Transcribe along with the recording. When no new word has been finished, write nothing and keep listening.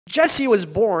Jesse was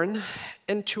born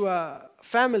into a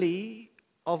family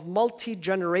of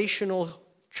multi-generational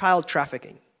child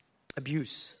trafficking,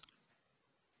 abuse,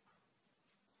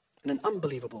 in an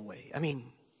unbelievable way. I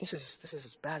mean, this is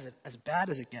as bad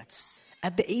as it gets.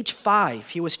 At the age 5,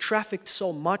 he was trafficked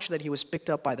so much that he was picked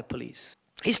up by the police.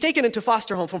 He's taken into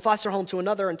foster home, from foster home to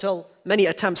another until many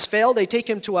attempts fail. They take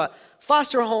him to a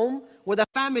foster home with a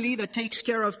family that takes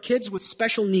care of kids with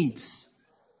special needs.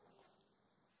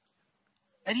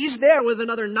 And he's there with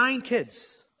another 9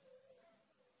 kids.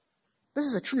 This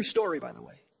is a true story, by the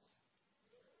way.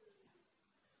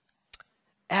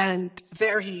 And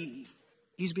there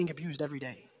he's being abused every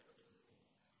day.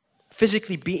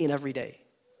 Physically beaten every day.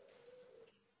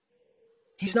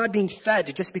 He's not being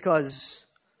fed just because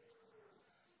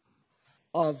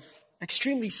of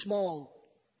extremely small,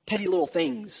 petty little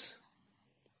things.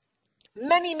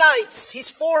 Many nights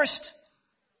he's forced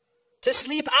to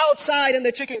sleep outside in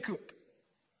the chicken coop.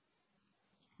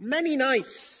 Many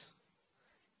nights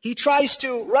he tries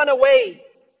to run away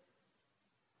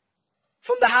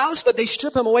from the house, but they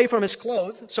strip him away from his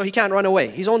clothes, so he can't run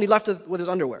away. He's only left with his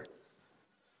underwear.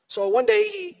 So one day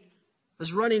he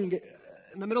was running,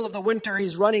 in the middle of the winter,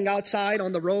 he's running outside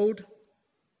on the road,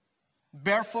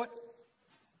 barefoot,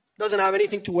 doesn't have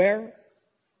anything to wear,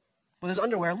 with his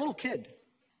underwear, a little kid.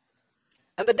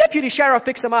 And the deputy sheriff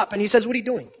picks him up and he says, "What are you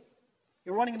doing?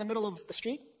 You're running in the middle of the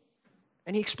street?"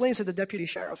 And he explains to the deputy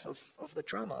sheriff of the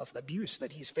trauma, of the abuse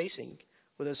that he's facing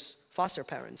with his foster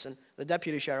parents. And the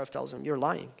deputy sheriff tells him, "You're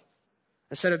lying.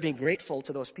 Instead of being grateful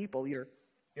to those people, you're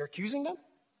accusing them?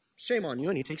 Shame on you."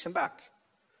 And he takes him back.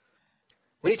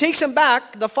 When he takes him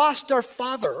back, the foster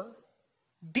father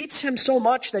beats him so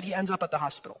much that he ends up at the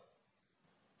hospital.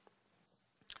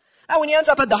 Now, when he ends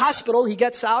up at the hospital, he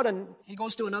gets out and he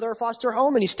goes to another foster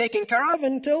home and he's taken care of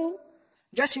until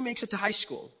Jesse makes it to high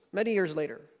school, many years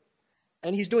later.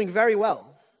 And he's doing very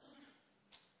well.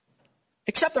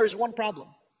 Except there is one problem.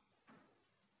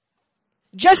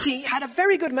 Jesse had a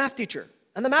very good math teacher.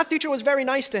 And the math teacher was very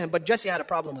nice to him, but Jesse had a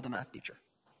problem with the math teacher.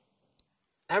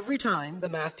 Every time the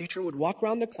math teacher would walk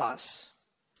around the class,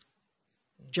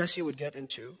 Jesse would get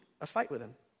into a fight with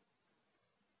him.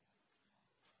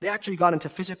 They actually got into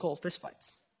physical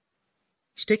fistfights.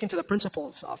 He's taken to the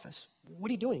principal's office. "What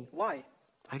are you doing? Why?"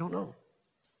 "I don't know.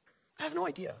 I have no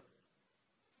idea."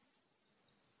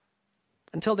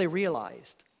 Until they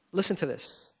realized, listen to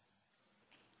this.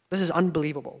 This is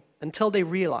unbelievable. Until they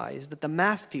realized that the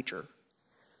math teacher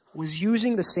was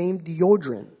using the same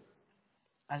deodorant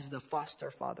as the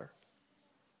foster father.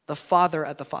 The father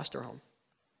at the foster home.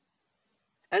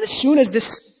 And as soon as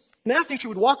this math teacher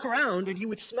would walk around and he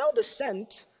would smell the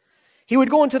scent, he would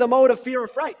go into the mode of fear or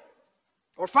fright,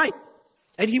 or fight.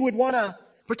 And he would want to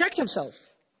protect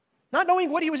himself, not knowing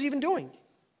what he was even doing.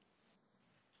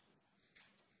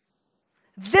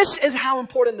 This is how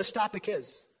important this topic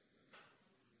is.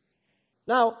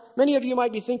 Now, many of you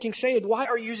might be thinking, "Sayed, why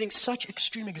are you using such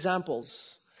extreme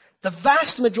examples? The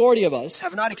vast majority of us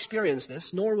have not experienced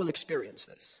this, nor will experience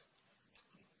this.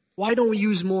 Why don't we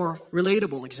use more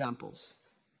relatable examples?"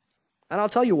 And I'll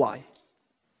tell you why.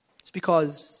 It's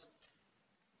because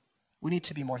we need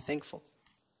to be more thankful.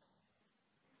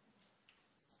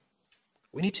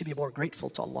 We need to be more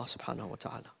grateful to Allah subhanahu wa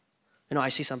ta'ala. You know, I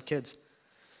see some kids.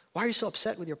 "Why are you so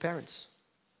upset with your parents?"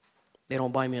 "They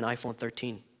don't buy me an iPhone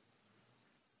 13.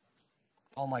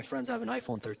 All my friends have an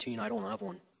iPhone 13. I don't have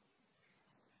one."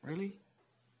 Really?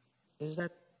 Is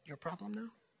that your problem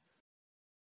now?